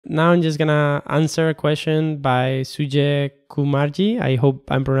now I'm just gonna answer a question by Sujay Kumarji. I hope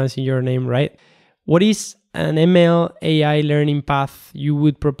I'm pronouncing your name right. What is an ML AI learning path you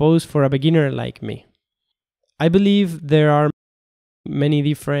would propose for a beginner like me? I believe there are many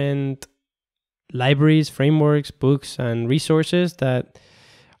different libraries, frameworks, books, and resources that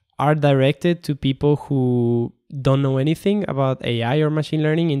are directed to people who don't know anything about AI or machine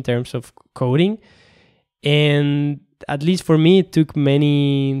learning in terms of coding. And at least for me, it took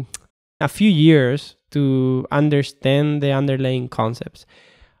a few years to understand the underlying concepts.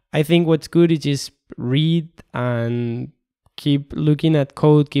 I think what's good is just read and keep looking at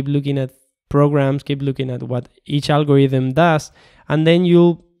code, keep looking at programs, keep looking at what each algorithm does, and then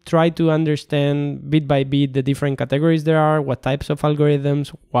you'll try to understand bit by bit the different categories there are, what types of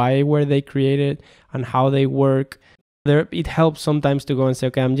algorithms, why were they created, and how they work. It helps sometimes to go and say,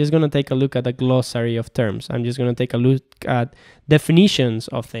 okay, I'm just going to take a look at a glossary of terms. I'm just going to take a look at definitions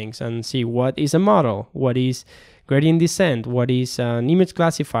of things and see what is a model, what is gradient descent, what is an image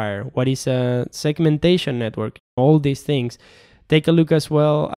classifier, what is a segmentation network, all these things. Take a look as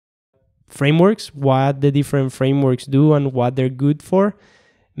well at frameworks, what the different frameworks do and what they're good for.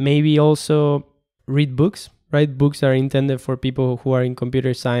 Maybe also read books, right? Books are intended for people who are in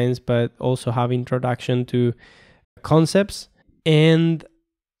computer science, but also have introduction to concepts. And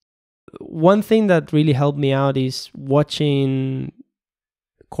one thing that really helped me out is watching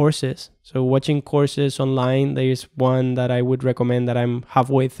courses. So watching courses online, there is one that I would recommend that I'm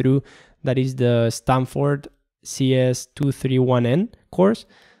halfway through. That is the Stanford CS231N course.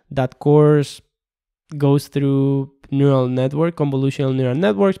 That course goes through convolutional neural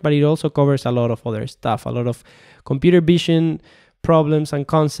networks, but it also covers a lot of other stuff, a lot of computer vision problems and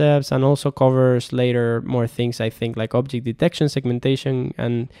concepts, and also covers later more things, I think, like object detection, segmentation,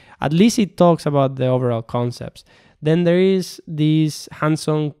 and at least it talks about the overall concepts. Then there is this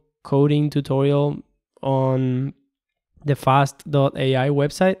hands-on coding tutorial on the Fast.ai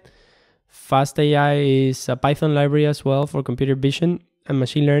website. Fast.ai is a Python library as well for computer vision and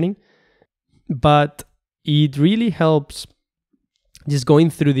machine learning, but it really helps just going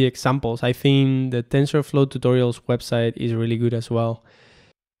through the examples. I think the TensorFlow tutorials website is really good as well.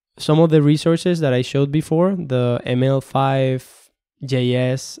 Some of the resources that I showed before, the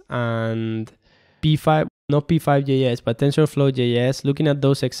ML5.js and P5, not P5.js, but TensorFlow.js, looking at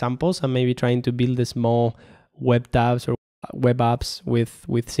those examples and maybe trying to build the small web tabs or web apps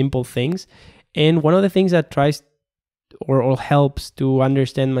with simple things. And one of the things that tries or helps to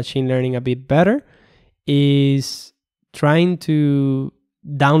understand machine learning a bit better is trying to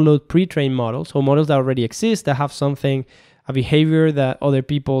download pre-trained models, so models that already exist, that have something, a behavior that other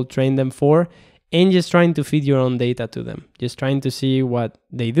people train them for, and just trying to feed your own data to them. Just trying to see what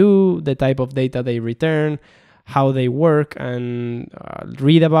they do, the type of data they return, how they work, and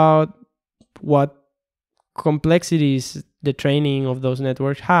read about what complexities the training of those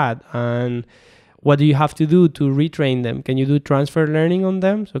networks had, and what do you have to do to retrain them? Can you do transfer learning on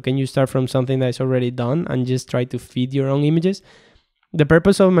them? So can you start from something that's already done and just try to feed your own images? The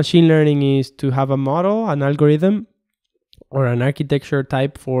purpose of machine learning is to have a model, an algorithm, or an architecture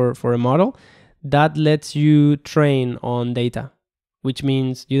type for a model that lets you train on data, which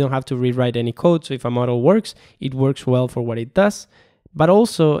means you don't have to rewrite any code. So if a model works, it works well for what it does, but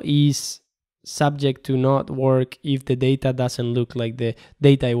also is subject to not work if the data doesn't look like the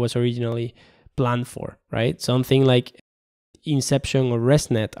data it was originally planned for, right? Something like Inception or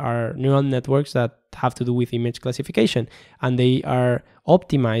ResNet are neural networks that have to do with image classification, and they are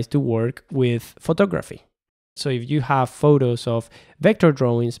optimized to work with photography. So if you have photos of vector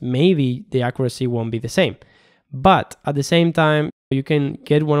drawings, maybe the accuracy won't be the same. But at the same time, you can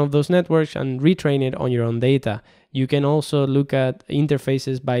get one of those networks and retrain it on your own data. You can also look at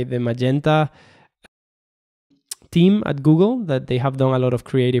interfaces by the Magenta team at Google, that they have done a lot of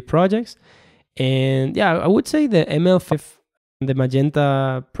creative projects. And yeah, I would say the ML5, the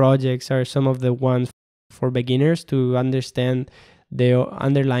Magenta projects are some of the ones for beginners to understand the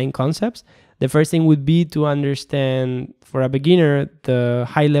underlying concepts. The first thing would be to understand, for a beginner, the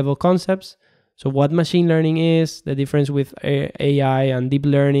high-level concepts. So what machine learning is, the difference with AI and deep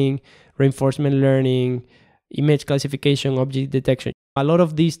learning, reinforcement learning, image classification, object detection. A lot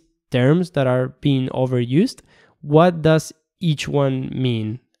of these terms that are being overused, what does each one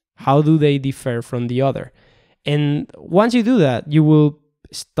mean? How do they differ from the other? And once you do that, you will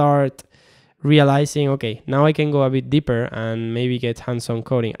start realizing, okay, now I can go a bit deeper and maybe get hands-on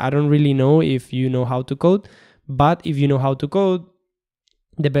coding. I don't really know if you know how to code, but if you know how to code,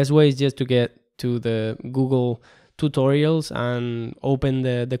 the best way is just to get to the Google tutorials and open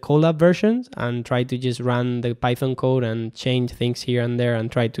the Colab versions and try to just run the Python code and change things here and there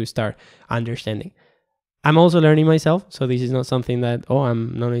and try to start understanding. I'm also learning myself, so this is not something that,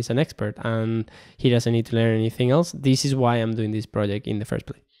 Nono is an expert and he doesn't need to learn anything else. This is why I'm doing this project in the first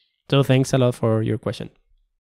place. So thanks a lot for your question.